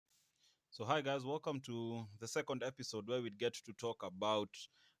So, hi guys, welcome to the second episode where we get to talk about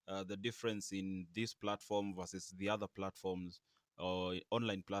the difference in this platform versus the other platforms or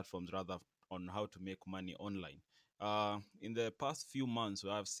online platforms, rather, on how to make money online. In the past few months,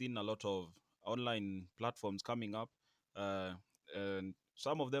 I've seen a lot of online platforms coming up, uh, and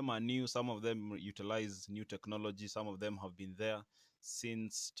some of them are new, some of them utilize new technology, some of them have been there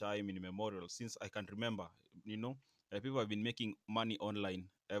since time immemorial, since I can remember. You know, people have been making money online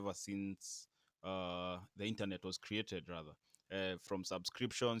ever since the internet was created, rather. From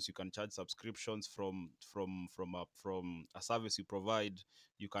subscriptions, you can charge subscriptions from a service you provide.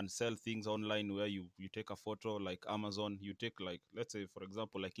 You can sell things online where you take a photo, like Amazon. You take, like, let's say for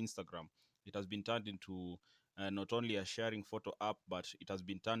example, like Instagram. It has been turned into not only a sharing photo app, but it has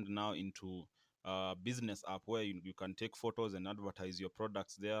been turned now into a business app where you can take photos and advertise your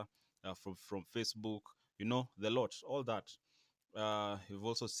products there, from Facebook, the lot, all that. You've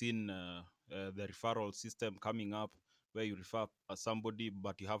also seen the referral system coming up, where you refer somebody,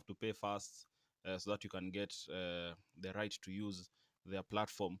 but you have to pay first, so that you can get the right to use their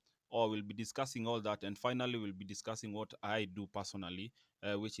platform. Or we'll be discussing all that, and finally we'll be discussing what I do personally,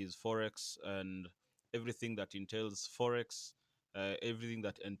 which is forex, and everything that entails forex, everything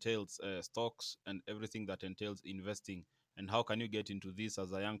that entails stocks, and everything that entails investing. And how can you get into this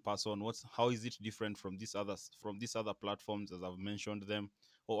as a young person? How is it different from these other platforms, as I've mentioned them?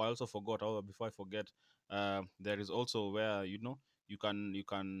 Oh, I also forgot. Oh, before I forget, there is also where you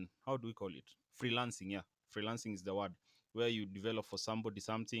can, how do we call it, freelancing? Yeah, freelancing is the word, where you develop for somebody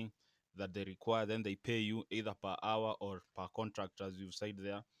something that they require, then they pay you either per hour or per contract, as you've said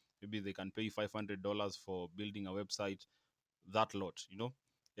there. Maybe they can pay you $500 for building a website. That lot,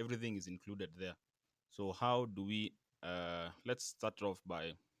 everything is included there. So how do we let's start off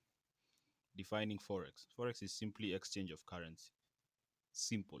by defining forex. Forex is simply exchange of currency.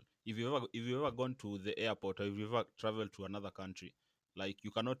 Simple. If you've ever gone to the airport, or if you've ever traveled to another country, like, you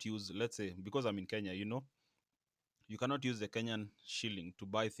cannot use, let's say, because I'm in Kenya, you cannot use the Kenyan shilling to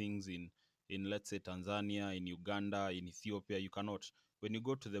buy things in, let's say, Tanzania, in Uganda, in Ethiopia. You cannot. When you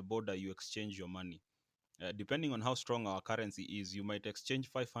go to the border, you exchange your money. Depending on how strong our currency is, you might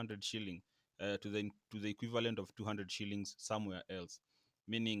exchange 500 shilling to the equivalent of 200 shillings somewhere else,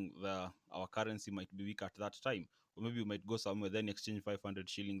 meaning our currency might be weak at that time. Or maybe you might go somewhere, then exchange 500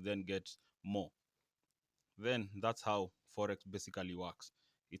 shilling, then get more. Then that's how forex basically works.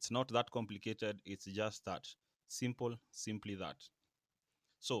 It's not that complicated. It's just that simple, simply that.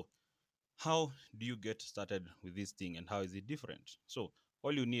 So how do you get started with this thing, and how is it different? So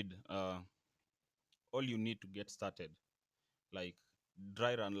all you need, to get started, like,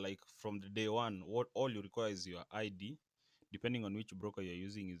 dry run, like, from the day one, what all you require is your ID. Depending on which broker you're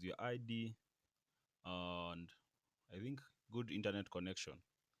using, is your ID, and I think good internet connection.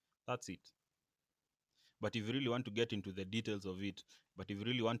 That's it. But if you really want to get into the details of it, but if you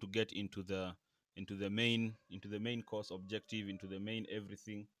really want to get into the main course objective, into the main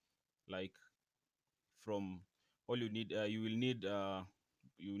everything, like, from all you need, you will need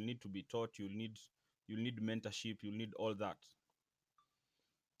to be taught. You'll need mentorship. You'll need all that.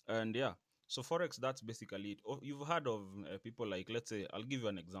 And yeah, so forex, that's basically it. Oh, you've heard of people, like, let's say, I'll give you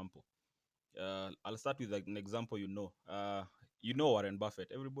an example. I'll start with, like, an example. Warren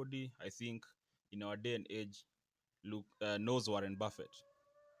Buffett. Everybody, I think, in our day and age, knows Warren Buffett.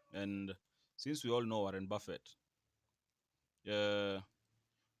 And since we all know Warren Buffett, uh,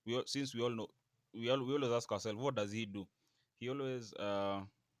 since we all know, we always ask ourselves, what does he do? He always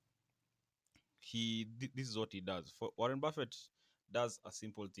this is what he does. For Warren Buffett, does a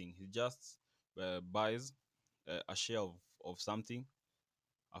simple thing. He just buys a share of something.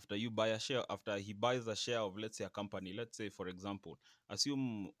 After he buys a share of, let's say, a company. Let's say, for example,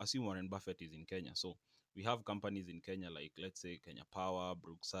 assume Warren Buffett is in Kenya. So we have companies in Kenya, like, let's say, Kenya Power,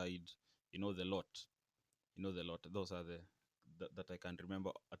 Brookside, the lot. Those are that I can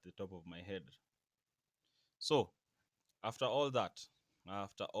remember at the top of my head. So after all that,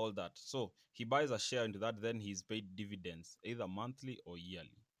 so he buys a share into that, then he's paid dividends either monthly or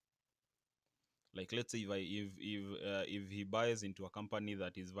yearly. Like, let's say, if he buys into a company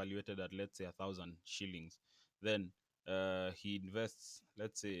that is valuated at, let's say, 1,000 shillings, then he invests,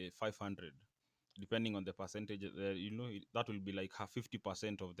 let's say, 500, depending on the percentage. That will be like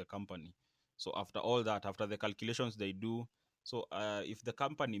 50% of the company. So after all that, after the calculations they do, so if the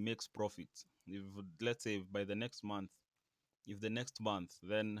company makes profits, if, let's say, by the next month, if the next month,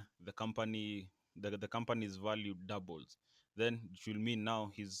 then the company's value doubles, then it will mean now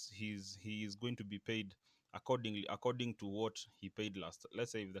he is going to be paid accordingly, according to what he paid last.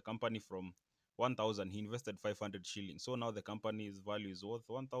 Let's say, if the company from 1,000, he invested 500 shillings, so now the company's value is worth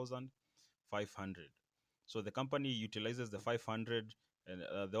 1,000. 500. So the company utilizes the 500 and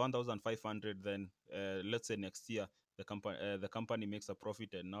the 1,500. Then let's say next year the company makes a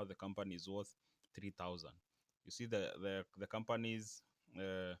profit, and now the company is worth 3,000. You see the company's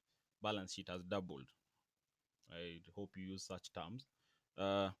uh, balance sheet has doubled. I hope you use such terms.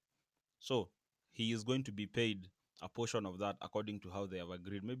 Uh, so he is going to be paid a portion of that according to how they have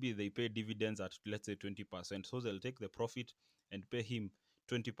agreed. Maybe they pay dividends at, let's say, 20%. So they'll take the profit and pay him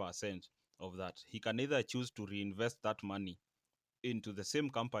 20% of that. He can either choose to reinvest that money into the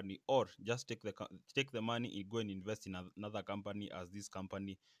same company, or just take the money and go and invest in another company as this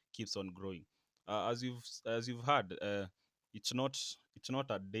company keeps on growing. As you've heard, it's not it's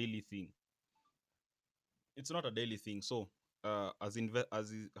not a daily thing. It's not a daily thing. So as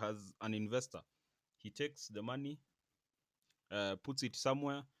an investor, he takes the money, puts it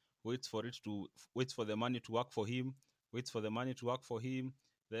somewhere, waits for it to waits for the money to work for him, waits for the money to work for him.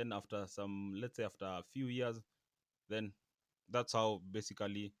 Then after some, let's say after a few years, then that's how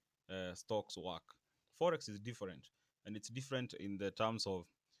basically stocks work. Forex is different, and it's different in the terms of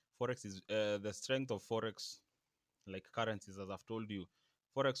forex is the strength of forex, like currencies. As I've told you,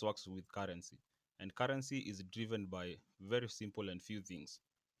 forex works with currency, and currency is driven by very simple and few things.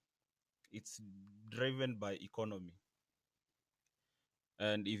 It's driven by economy,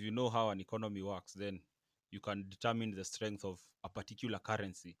 and if you know how an economy works, then you can determine the strength of a particular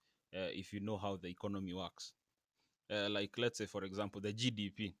currency, if you know how the economy works. Like let's say, for example, the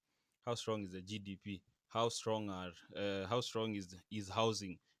GDP. How strong is the GDP? How strong is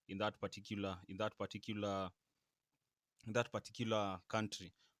housing in that particular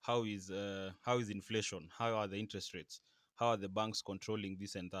country? How is inflation? How are the interest rates? How are the banks controlling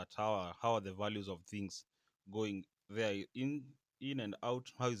this and that? How are the values of things going there in and out?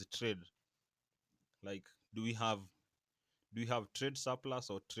 How is trade? Like, do we have trade surplus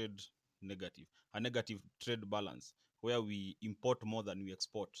or trade negative? A negative trade balance, where we import more than we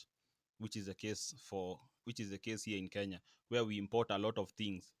export, which is the case here in Kenya, where we import a lot of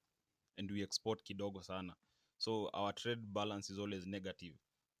things and we export kidogo sana. So our trade balance is always negative.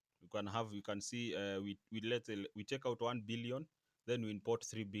 You can see, we take out 1 billion, then we import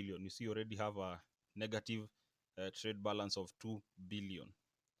 3 billion. You see, you already have a negative trade balance of 2 billion.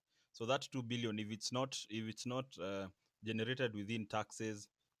 So that 2 billion, if it's not generated within taxes,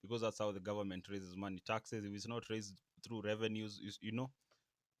 because that's how the government raises money, taxes. If it's not raised through revenues, if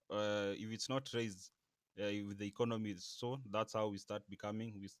it's not raised with the economy, so that's how we start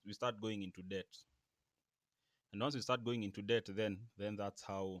going into debt. And once we start going into debt, then that's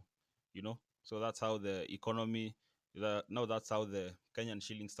how, so that's how the economy now that's how the Kenyan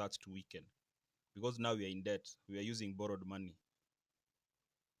shilling starts to weaken, because now we are in debt. We are using borrowed money.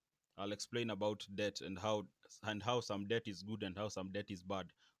 I'll explain about debt, and how some debt is good and how some debt is bad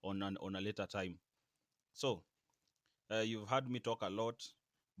on a later time. So you've heard me talk a lot,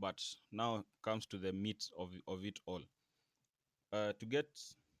 but now comes to the meat of it all. To get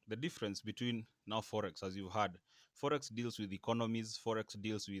the difference between now forex, as you've heard, forex deals with economies. Forex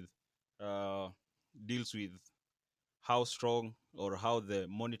uh, deals with how strong or how the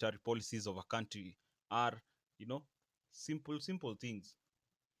monetary policies of a country are. You know, simple things.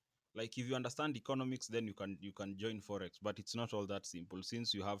 Like, if you understand economics, then you can join forex, but it's not all that simple,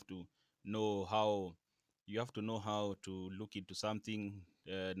 since know how you have to know how to look into something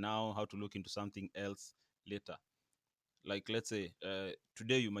now, how to look into something else later. Like, let's say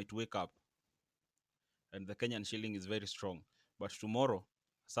today you might wake up and the Kenyan shilling is very strong, but tomorrow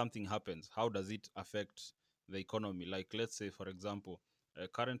something happens. How does it affect the economy? Like, let's say, for example,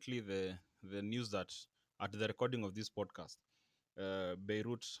 currently the news that at the recording of this podcast,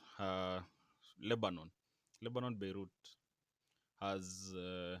 Beirut, Lebanon, Beirut has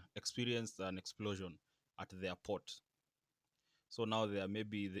experienced an explosion at their port. So now there may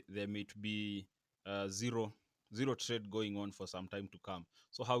be zero trade going on for some time to come.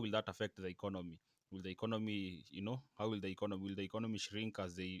 So how will that affect the economy? Will the economy, how will the economy shrink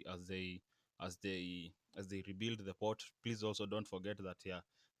as they rebuild the port? Please also don't forget that, yeah,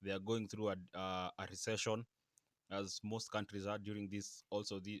 they are going through a recession, as most countries are during this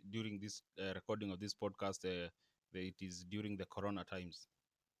recording of this podcast. It is during the corona times,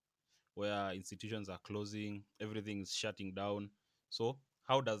 where institutions are closing, everything is shutting down. So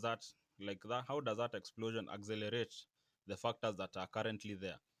how does that explosion accelerate the factors that are currently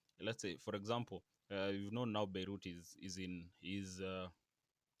there? Let's say, for example, now Beirut is in is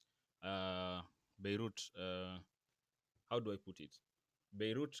Beirut. How do I put it?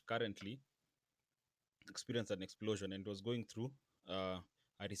 Beirut currently experienced an explosion and was going through uh,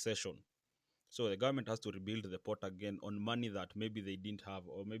 a recession. So the government has to rebuild the port again on money that maybe they didn't have,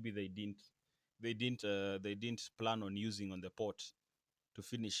 or maybe they didn't plan on using on the port to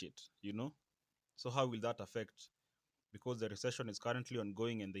finish it. So how will that affect? Because the recession is currently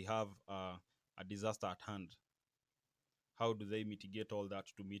ongoing and they have a disaster at hand. How do they mitigate all that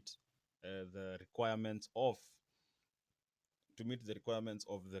to meet the requirements of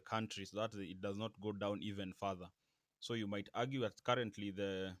the country, so that it does not go down even further? So you might argue that currently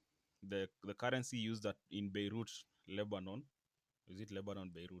the currency used in Beirut, Lebanon, is it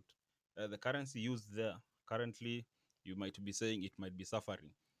Lebanon, Beirut? The currency used there currently, you might be saying it might be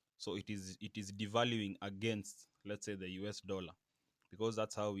suffering. So it is devaluing against, let's say, the US dollar, because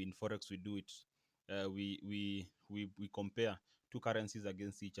that's how in forex we do it. We compare two currencies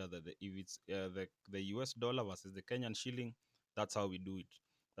against each other. If it's the US dollar versus the Kenyan shilling, that's how we do it.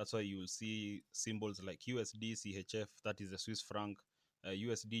 That's why you will see symbols like USD CHF, that is the Swiss franc,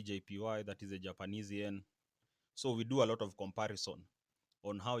 USD JPY, that is the Japanese yen. So we do a lot of comparison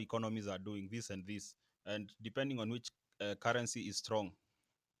on how economies are doing this and this, and depending on which currency is strong,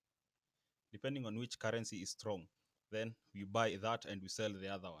 then we buy that and we sell the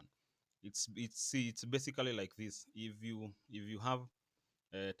other one. It's basically like this. If you have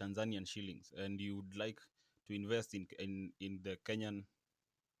Tanzanian shillings and you would like to invest in the Kenyan,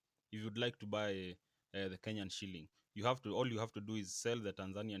 if you'd like to buy the Kenyan shilling, all you have to do is sell the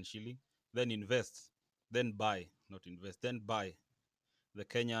Tanzanian shilling, then invest, then buy, not invest, then buy the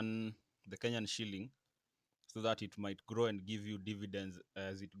Kenyan shilling, so that it might grow and give you dividends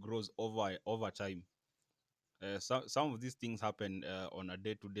as it grows over time. Some of these things happen on a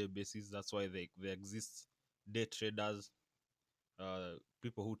day-to-day basis. That's why they exist day traders,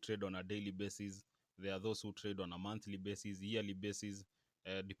 people who trade on a daily basis. There are those who trade on a monthly basis, yearly basis,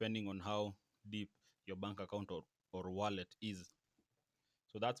 depending on how deep your bank account or wallet is.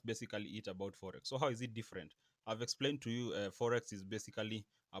 So that's basically it about forex. So how is it different? I've explained to you, forex is basically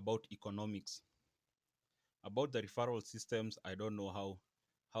about economics. About the referral systems, I don't know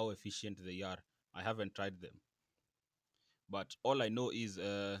how efficient they are. I haven't tried them, but all I know is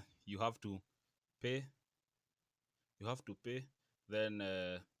you have to pay. You have to pay, then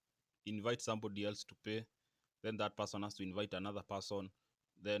invite somebody else to pay, then that person has to invite another person,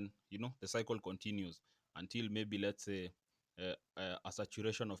 then the cycle continues until maybe, let's say, a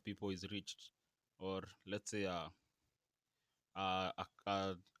saturation of people is reached, or let's say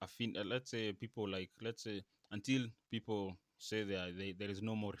let's say people, like, let's say, until people say there is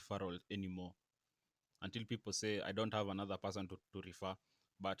no more referral anymore, until people say I don't have another person to refer.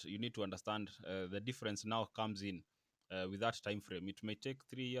 But you need to understand, the difference now comes in with that time frame. It may take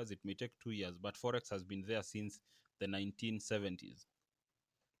 3 years, it may take 2 years, but forex has been there since the 1970s.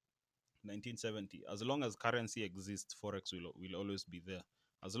 1970. As long as currency exists, forex will always be there.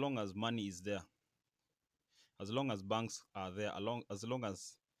 As long as money is there, as long as banks are there, as long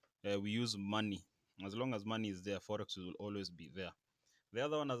as we use money, as long as money is there, forex will always be there. The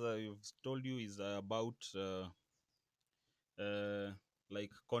other one, as I've told you, is about uh,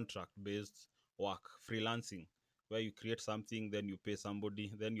 like contract based work, freelancing, where you create something, then you pay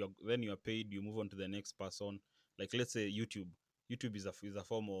somebody, then you're paid, you move on to the next person. Like, let's say YouTube is a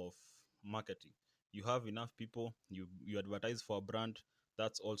form of marketing. You have enough people, you advertise for a brand,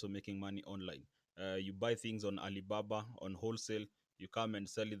 that's also making money online. You buy things on Alibaba on wholesale, you come and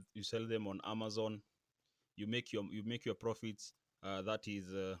sell them on Amazon, you make your profits. That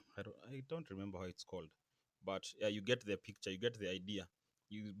is, I don't remember how it's called, but yeah, you get the picture, you get the idea.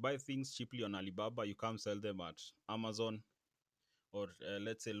 You buy things cheaply on Alibaba, you come sell them at Amazon, or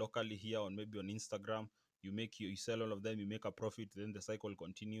let's say locally here, or maybe on Instagram. You sell all of them, you make a profit, then the cycle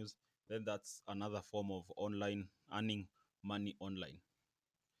continues. Then that's another form of online earning money online.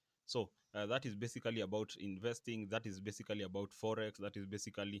 So that is basically about investing. That is basically about forex. That is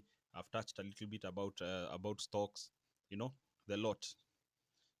basically, I've touched a little bit about stocks, the lot.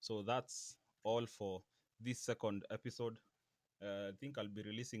 So that's all for this second episode. I think I'll be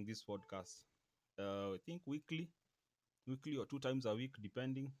releasing this podcast. I think weekly or two times a week,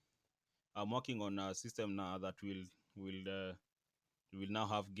 depending. I'm working on a system now that will now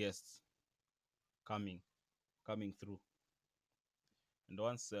have guests coming coming through. And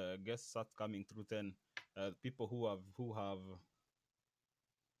once guests start coming through, then people who have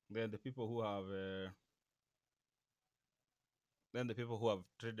then the people who have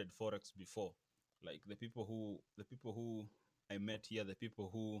traded forex before, like the people who I met here, the people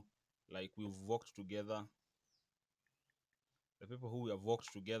who, like, we've worked together, the people who we have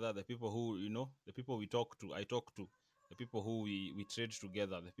worked together, the people who, the people I talk to, the people who we trade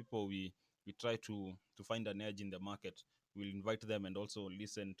together, the people we try to find an edge in the market. we'll invite them and also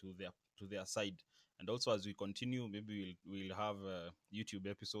listen to their side. And also, as we continue, maybe we'll have YouTube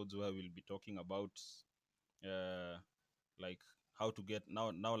episodes where we'll be talking about uh, like how to get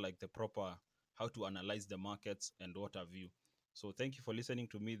now like the proper, how to analyze the markets and what have you. So thank you for listening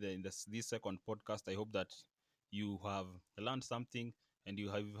to me in this second podcast. I hope that you have learned something, and you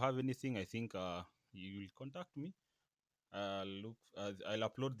have anything, I think you will contact me. Look, I'll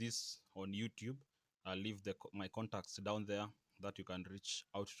upload this on YouTube. I'll leave my contacts down there that you can reach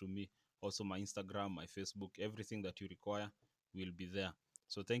out to me. Also, my Instagram, my Facebook, everything that you require will be there.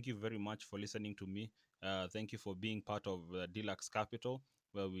 So, thank you very much for listening to me. Thank you for being part of Deluxe Capital,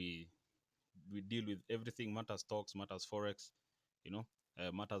 where we deal with everything matters stocks, matters forex,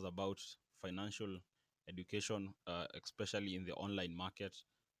 matters about financial education, especially in the online market,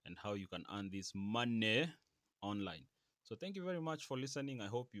 and how you can earn this money online. So thank you very much for listening. I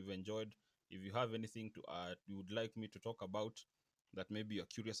hope you've enjoyed. If you have anything to you would like me to talk about that maybe you're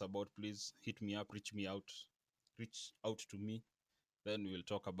curious about, please hit me up, reach out to me. Then we'll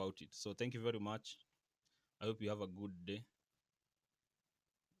talk about it. So thank you very much. I hope you have a good day.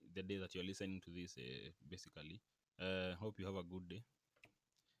 The day that you're listening to this, basically. Hope you have a good day,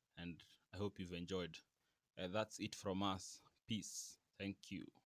 and I hope you've enjoyed. That's it from us. Peace. Thank you.